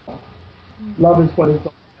all. Love is what it's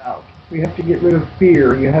all about. We have to get rid of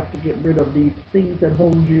fear. You have to get rid of these things that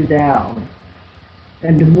hold you down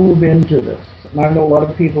and to move into this. And I know a lot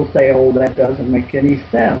of people say, oh, that doesn't make any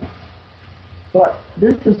sense. But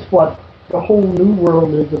this is what the whole new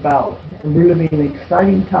world is about. And we're living in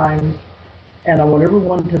exciting times, and I want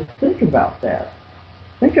everyone to think about that.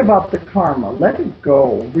 Think about the karma. Let it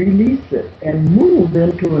go. Release it. And move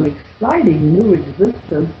into an exciting new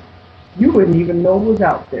existence you wouldn't even know was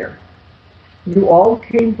out there. You all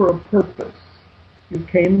came for a purpose. You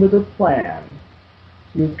came with a plan.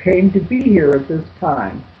 You came to be here at this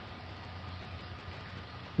time.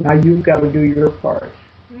 Now you've got to do your part.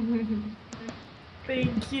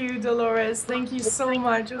 Thank you, Dolores. Thank you so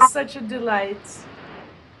much. It was such a delight.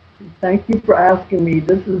 Thank you for asking me.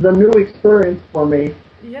 This is a new experience for me.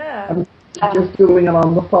 Yeah. I'm just doing it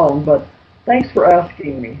on the phone, but thanks for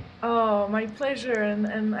asking me. Oh, my pleasure.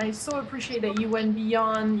 And I so appreciate that you went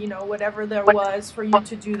beyond, you know, whatever there was for you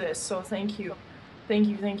to do this. So thank you. Thank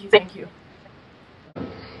you, thank you, thank you.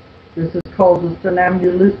 This is called the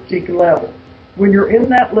somnambulistic level. When you're in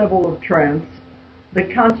that level of trance,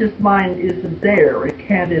 the conscious mind isn't there. It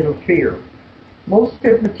can't interfere. Most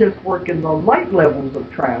hypnotists work in the light levels of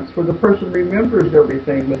trance where the person remembers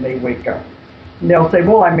everything when they wake up. And they'll say,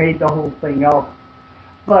 well, I made the whole thing up.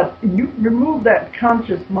 But you remove that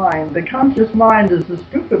conscious mind. The conscious mind is the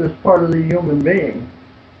stupidest part of the human being.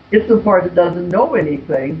 It's the part that doesn't know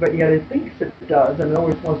anything, but yet it thinks it does and it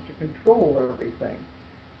always wants to control everything.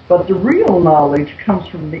 But the real knowledge comes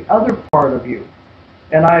from the other part of you.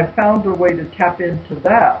 And I've found a way to tap into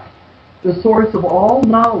that. The source of all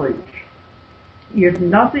knowledge is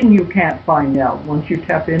nothing you can't find out once you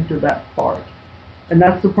tap into that part. And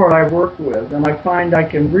that's the part I work with. And I find I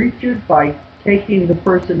can reach it by taking the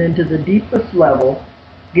person into the deepest level,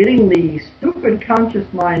 getting the stupid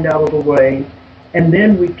conscious mind out of the way, and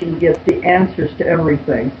then we can get the answers to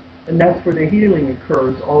everything. And that's where the healing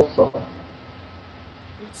occurs also.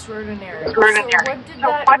 Extraordinary. So what did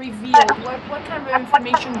that reveal? What kind of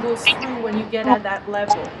information goes through when you get at that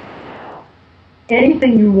level?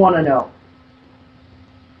 Anything you want to know.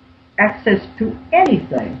 Access to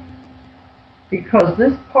anything. Because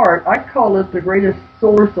this part, I call it the greatest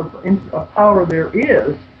source of power there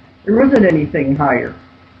is. There isn't anything higher.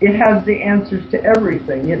 It has the answers to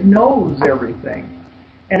everything. It knows everything.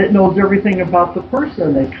 And it knows everything about the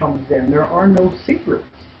person that comes in. There are no secrets.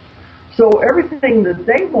 So everything that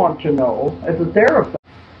they want to know as a therapist.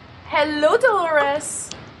 Hello, Dolores.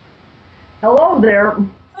 Hello there.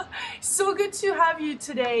 So good to have you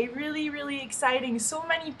today. Really, really exciting. So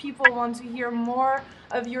many people want to hear more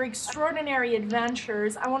of your extraordinary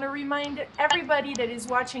adventures. I want to remind everybody that is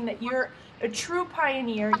watching that you're a true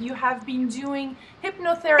pioneer. You have been doing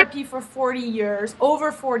hypnotherapy for 40 years,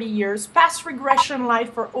 over 40 years, past regression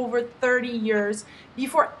life for over 30 years.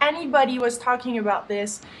 Before anybody was talking about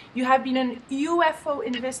this, you have been an UFO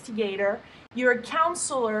investigator. You're a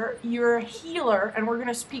counselor, you're a healer, and we're going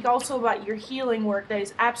to speak also about your healing work that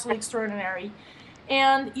is absolutely extraordinary.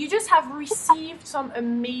 And you just have received some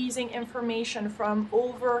amazing information from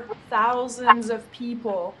over thousands of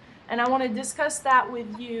people. And I want to discuss that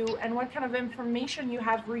with you and what kind of information you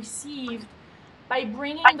have received by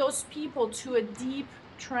bringing those people to a deep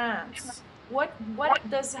trance. What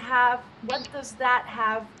does that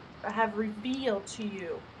have revealed to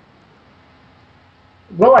you?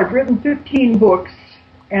 Well, I've written 15 books,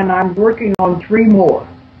 and I'm working on 3 more.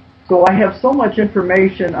 So I have so much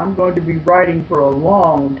information I'm going to be writing for a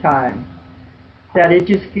long time that it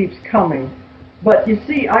just keeps coming. But you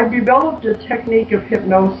see, I've developed a technique of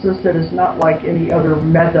hypnosis that is not like any other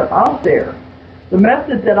method out there. The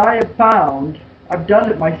method that I have found, I've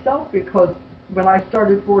done it myself because when I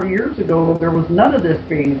started 40 years ago, there was none of this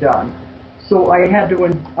being done. So I had to,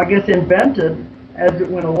 I guess, invent it as it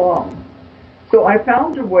went along. So I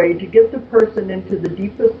found a way to get the person into the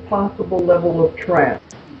deepest possible level of trance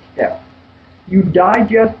step. You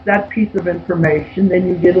digest that piece of information, then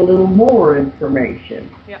you get a little more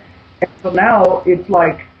information. Yep. And so now it's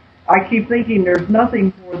like, I keep thinking there's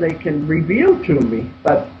nothing more they can reveal to me,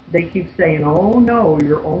 but they keep saying, oh no,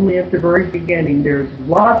 you're only at the very beginning. There's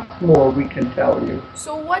lots more we can tell you.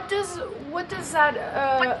 So what does that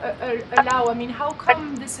allow? I mean, how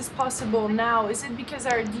come this is possible now? Is it because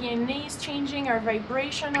our DNA is changing, our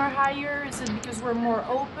vibration are higher? Is it because we're more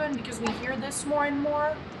open, because we hear this more and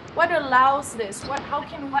more? What allows this? How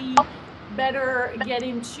can we better get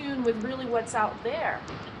in tune with really what's out there?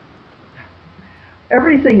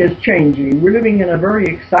 Everything is changing. We're living in a very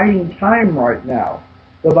exciting time right now.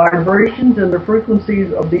 The vibrations and the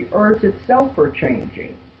frequencies of the earth itself are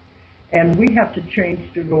changing. And we have to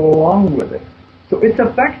change to go along with it. So it's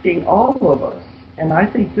affecting all of us. And I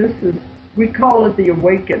think this is, we call it the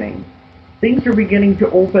awakening. Things are beginning to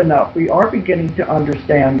open up. We are beginning to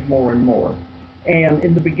understand more and more. And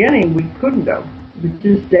in the beginning, we couldn't have. It was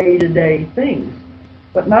just day-to-day things.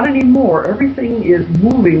 But not anymore. Everything is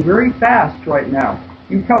moving very fast right now.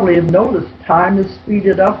 You probably have noticed time is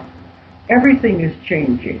speeded up. Everything is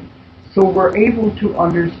changing. So we're able to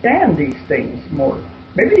understand these things more.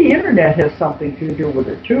 Maybe the internet has something to do with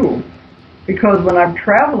it too. Because when I'm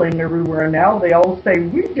traveling everywhere now, they all say,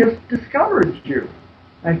 we just discovered you.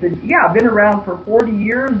 I said, yeah, I've been around for 40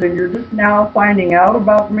 years and you're just now finding out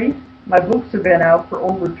about me. My books have been out for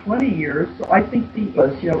over 20 years, so I think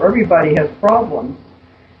everybody has problems.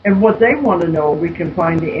 And what they want to know, we can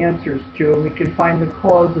find the answers to, and we can find the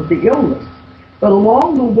cause of the illness. But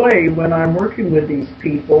along the way, when I'm working with these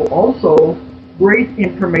people, also great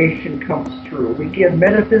information comes through. We get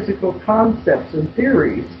metaphysical concepts and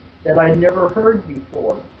theories that I never heard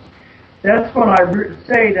before. That's when I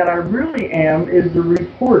say that I really am is the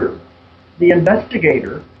reporter, the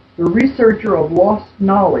investigator, the researcher of lost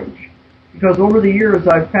knowledge. Because over the years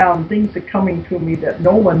I've found things are coming to me that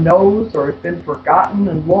no one knows or have been forgotten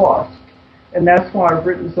and lost. And that's why I've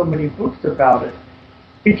written so many books about it.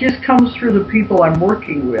 It just comes through the people I'm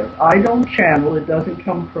working with. I don't channel, it doesn't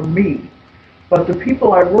come from me. But the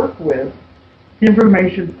people I work with,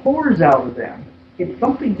 information pours out of them. It's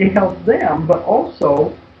something to help them, but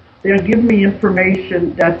also they'll give me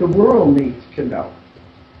information that the world needs to know.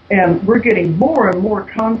 And we're getting more and more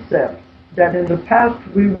concepts that in the past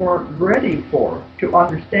we weren't ready for, to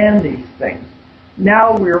understand these things.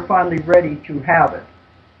 Now we're finally ready to have it.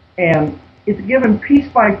 And it's given piece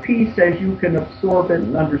by piece as you can absorb it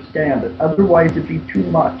and understand it. Otherwise it'd be too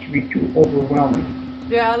much, it'd be too overwhelming.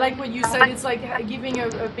 Yeah, I like what you said. It's like giving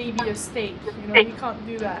a baby a steak. You can't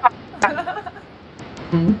do that.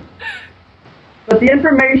 Mm-hmm. But the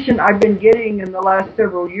information I've been getting in the last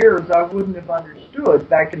several years, I wouldn't have understood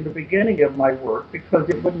back in the beginning of my work because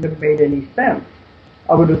it wouldn't have made any sense.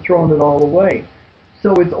 I would have thrown it all away.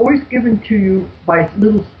 So it's always given to you by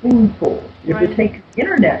little spoonfuls. If you take the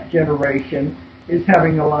internet generation, is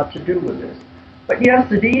having a lot to do with this. But yes,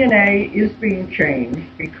 the DNA is being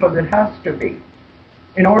changed because it has to be.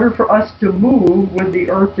 In order for us to move with the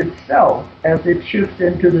earth itself as it shifts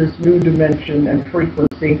into this new dimension and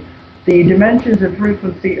frequency, the dimensions and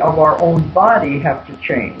frequency of our own body have to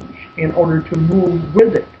change in order to move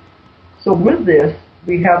with it. So with this,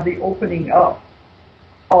 we have the opening up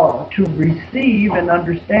to receive and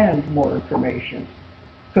understand more information.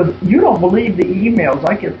 Because you don't believe the emails.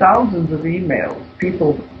 I get thousands of emails.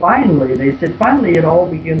 People they said, finally it all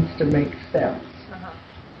begins to make sense.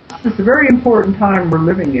 This is a very important time we're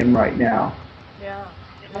living in right now. Yeah,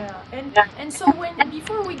 yeah. And so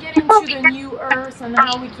before we get into the new earth and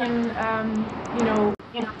how we can,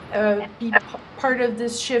 be part of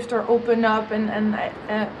this shift or open up, and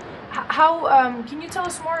how can you tell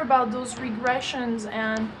us more about those regressions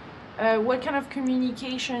and what kind of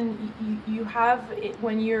communication you have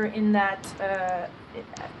when you're in that?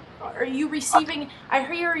 Are you receiving? I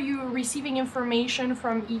hear you receiving information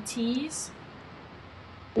from ETs.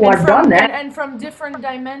 Well, I've done that. And from different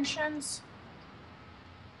dimensions.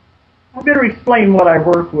 I better explain what I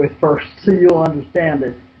work with first so you'll understand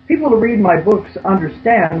it. People who read my books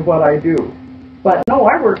understand what I do. But no,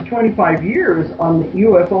 I worked 25 years on the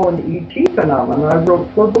UFO and the ET phenomenon. I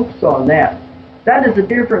wrote 4 books on that. That is a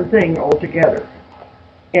different thing altogether.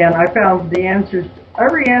 And I found the answers,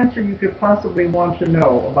 every answer you could possibly want to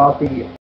know about the